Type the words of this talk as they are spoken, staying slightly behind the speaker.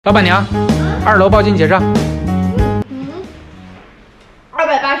老板娘，2楼报进结账。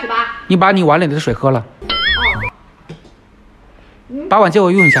288。你把你碗里的水喝了。哦。把碗借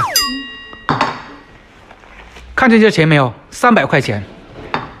我用一下。看这些钱没有？300块钱。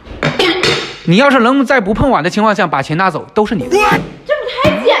你要是能在不碰碗的情况下把钱拿走，都是你的。这不太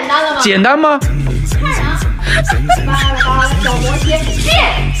简单了吗？简单吗？看啊！小魔仙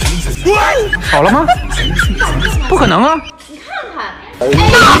变。好了吗？不可能啊！你看看。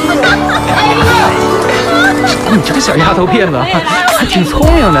你这个小丫头片子，还挺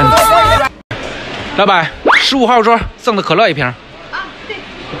聪明的。老板，15号桌赠的可乐1瓶。啊，对，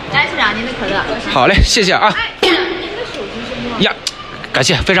来市长您的可乐。好嘞，谢谢啊。哎，您的手机是吗？呀，感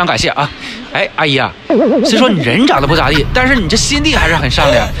谢，非常感谢啊。哎，阿姨啊，虽说你人长得不咋地，但是你这心地还是很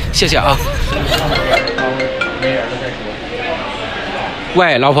善良，谢谢啊。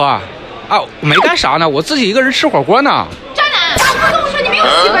喂，老婆啊，我没干啥呢，我自己一个人吃火锅呢。渣男，不跟我说你没有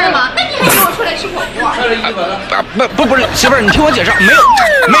媳妇儿吗？那你还跟我出来吃火锅？不是，媳妇儿，你听我解释，没有。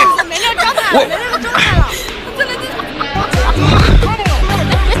没那招牌了，没那招牌了。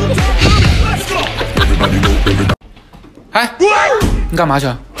哎，你干嘛去？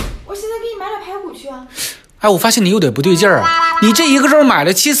我现在给你买点排骨去啊。哎，我发现你有点不对劲儿啊！你这一个周买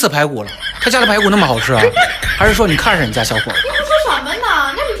了7次排骨了，他家的排骨那么好吃啊？还是说你看上人家小伙？你胡说什么呢？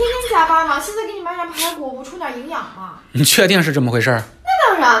那你天天加班吗？现在给你买点排骨，补充点营养嘛。你确定是这么回事？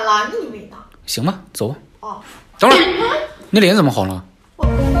那当然了，你以为呢？行吧，走吧。哦，等会儿，你脸怎么红了？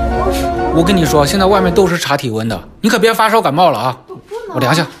我跟你说，现在外面都是查体温的，你可别发烧感冒了啊！我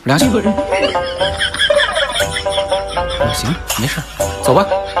量下。行，没事，走吧。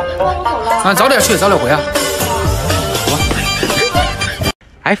啊，早点去，早点回啊。走吧。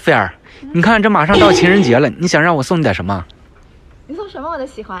哎，菲儿，你看这马上到情人节了，你想让我送你点什么？你送什么我都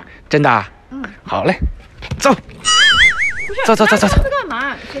喜欢。真的啊？好嘞，走。走。这干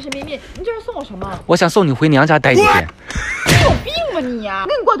嘛？神神秘秘，你这是送我什么？我想送你回娘家待几天。你有病吧你呀！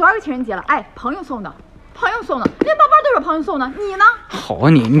那你过多少个情人节了？哎，朋友送的，连包包都是朋友送的，你呢？好啊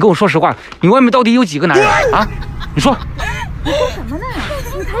你跟我说实话，你外面到底有几个男人啊？你说。你说什么呢？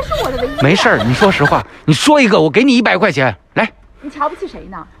你才是我的唯一。没事儿，你说实话，你说一个，我给你100块钱，来。你瞧不起谁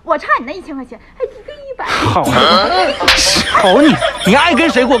呢？我差你那1000块钱，还一个100。好啊，好你爱跟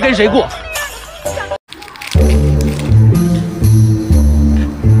谁过跟谁过。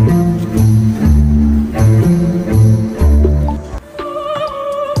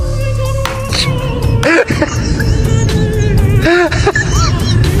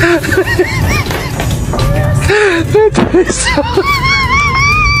太笑了。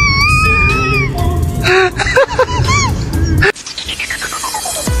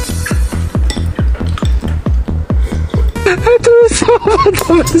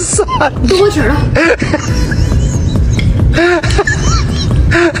怎么算？都过节了。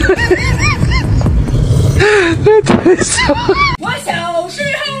太笑了。我小时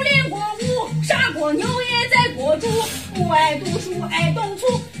候练过武，杀过牛也宰过猪，不爱读书爱动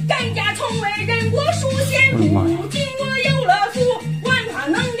粗，干家从未认过书先苦。今我有了福，管他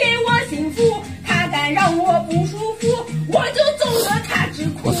能给我幸福，他敢让我不舒服，我就揍了他之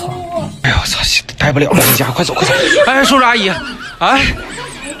苦。哎呦我操，待不了了，回家快走。哎，叔叔阿姨，哎。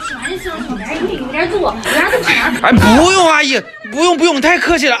哎，不用阿姨，不用，太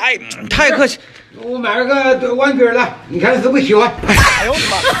客气了，哎，太客气。我买了个碗饼了，你看是不是喜欢？哎呦爸，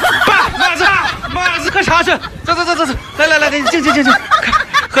妈子，喝茶去，走，来，进，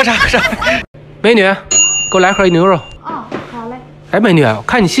喝茶。美女，给我来盒牛肉。哦，好嘞。哎，美女，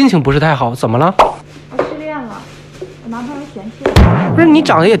看你心情不是太好，怎么了？我失恋了，我男朋友嫌弃我。不是你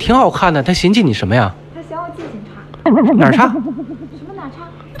长得也挺好看的，他嫌弃你什么呀？他嫌我记性差。哪儿差？什么哪差？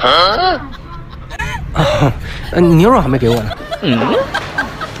牛肉还没给我呢。没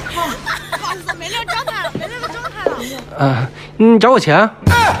那个招牌了。你找我钱？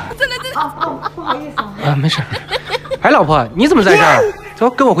哦，不好意思啊，没事。哎，老婆，你怎么在这儿？走，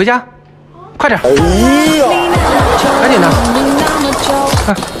跟我回家，快点。赶紧的，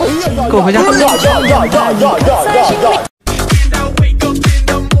跟我回家。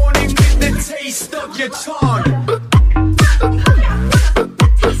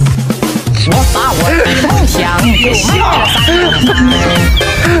我把我的梦想给写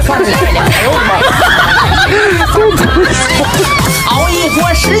熬一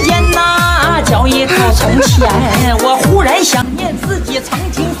会时间呐，叫一套从前。我忽然想念自己曾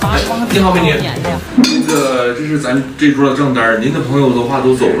经发光。你好，美女。这是咱这桌的账单，您的朋友的话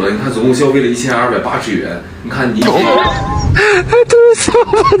都走了，你看总共消费了1280元。你看你。这是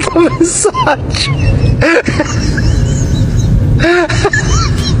我怎么算去？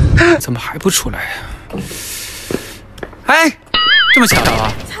怎么还不出来呀？哎，这么巧啊！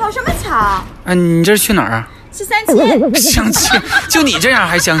什么巧？你这是去哪儿啊？去相亲。相亲？就你这样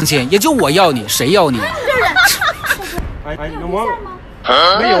还相亲？也就我要你，谁要你？哎，有吗？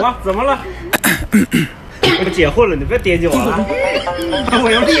没有啊，怎么了？我结婚了，你别惦记我了。我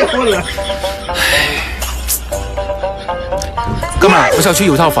要离婚了。哥们儿，我小区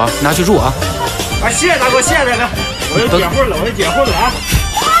有套房，拿去住啊！啊，谢谢大哥，谢谢大哥。我要结婚了，我要结婚了啊！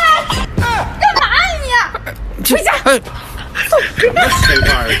干嘛呀你？回家。什么生话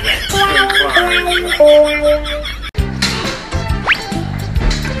儿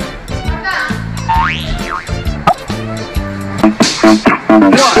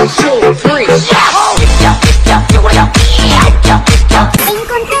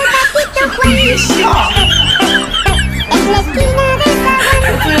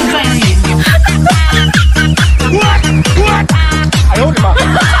哎呦我的妈！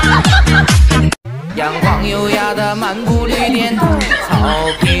阳光优雅的漫步绿电的草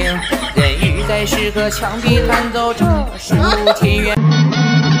坪，人鱼在石刻墙壁弹奏着诗如田园。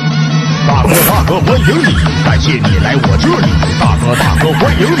大哥大哥欢迎你，感谢你来我这里。大哥大哥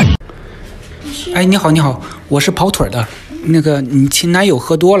欢迎你。哎，你好，你好，我是跑腿的。那个，你亲男友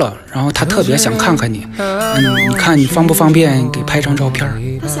喝多了，然后他特别想看看你。你看你方不方便给拍张照片？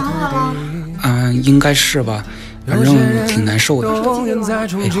他想我了。应该是吧，反正挺难受的。哎，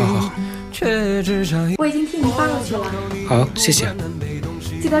好。我已经替你发过去了。好，谢谢。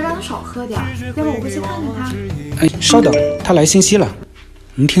记得让他少喝点，要不我回去看看他。哎，稍等，他来信息了，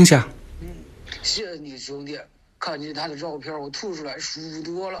您听下。谢谢你兄弟，看见他的照片我吐出来舒服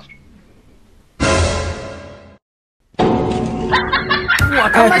多了。我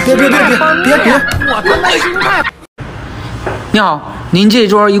他妈别！我他妈心态。你好，您这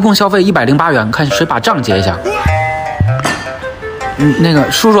桌一共消费108元，看谁把账结一下。那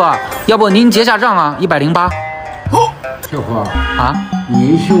个叔叔，要不您结下账啊？108。小伙啊，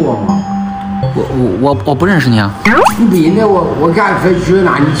你认识我吗？我不认识你啊。你不认得我赶快去，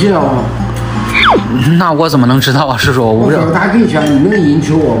那你知道吗？那我怎么能知道啊，叔叔？我到大街上，你能认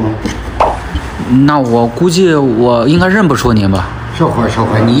出我吗？那我估计我应该认不出您吧。小伙，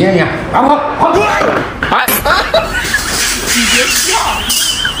你演演，跑出来！哎，你别笑。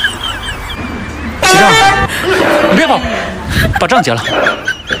结账，你别跑，把账结了。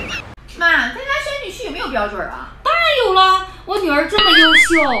妈，咱家选女婿有没有标准啊？当然有了，我女儿这么优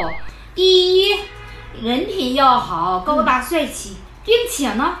秀，第一，人品要好，高大帅气，并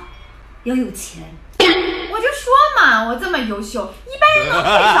且呢，要有钱。我就说嘛，我这么优秀，一般人能配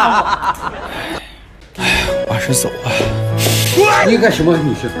上我吗？哎，我还是走吧。你干什么？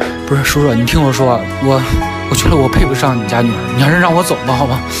你是？不是叔叔，你听我说，我觉得我配不上你家女儿，你还是让我走吧，好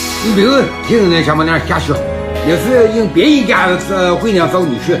吧？你别听人家往那瞎说，要是用别人家回娘找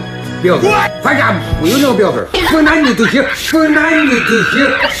女婿，标准，咱家不有那个标准，说男的都行，说男的都行。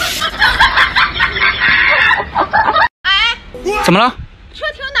哎，怎么了？车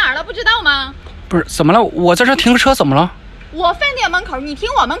停哪儿了？不知道吗？不是，怎么了？我在这停个车，怎么了？我饭店门口，你停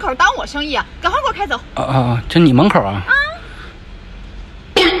我门口耽误我生意啊！赶快给我开走！这你门口啊？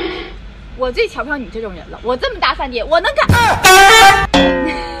我最瞧不上你这种人了。我这么大饭店，我能干。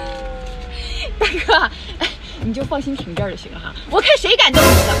大哥，你就放心停这儿就行了哈。我看谁敢动你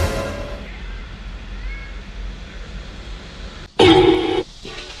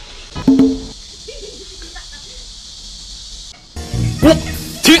我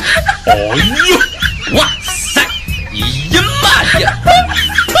停！哎呦，哇塞！哎呀妈呀！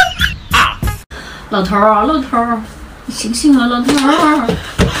啊！老头儿，你醒醒啊，老头儿！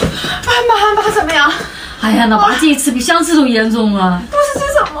妈怎么样？哎呀，那爸这一次比上次都严重了。不是这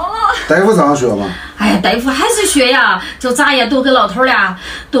怎么了？大夫上学吗？哎呀，大夫还是学呀，叫咱也多跟老头儿俩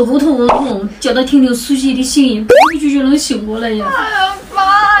多沟通，叫他听听书记的心意，不句就能醒过来呀。哎呀，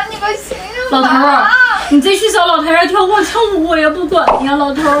妈，你可醒醒吧！老头儿，你再去找老太太跳广场舞，我也不管你呀。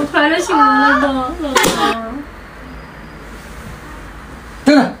老头儿，快点醒过来吧，老头儿。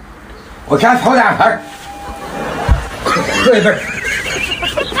等等，我给他炒两盘，喝一杯。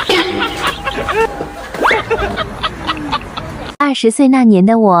20岁那年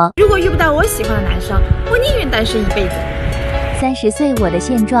的我，如果遇不到我喜欢的男生，我宁愿单身一辈子。30岁我的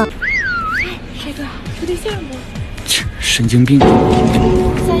现状。帅哥，处对象不？切，神经病！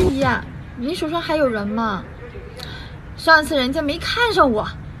三姨呀，你手上还有人吗？上次人家没看上我。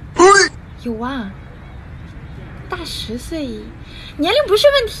有啊，大10岁，年龄不是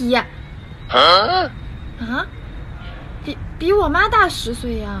问题。啊？比我妈大10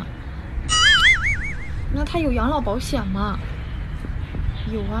岁呀。那他有养老保险吗？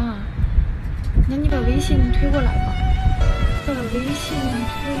有啊。那你把微信推过来吧。把微信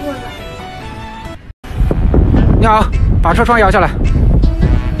推过来。你好，把车窗摇下来。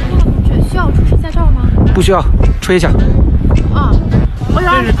不需要，吹一下。啊，我有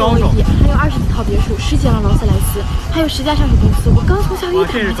20多个亿，还有20几套别墅，10几辆劳斯莱斯，还有10家上市公司。我刚从夏威夷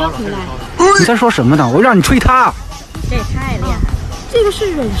打麻将回来。你在说什么呢？我让你吹它。这也太厉害了。这个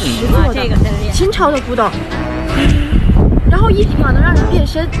是忍石做的，秦朝的古董。然后一瓶能让人变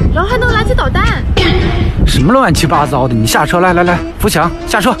身，然后还能拦截导弹。什么乱七八糟的！你下车，来，扶墙，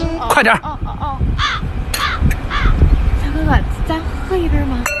下车，快点。大哥哥，咱喝一根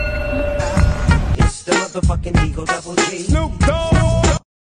吗？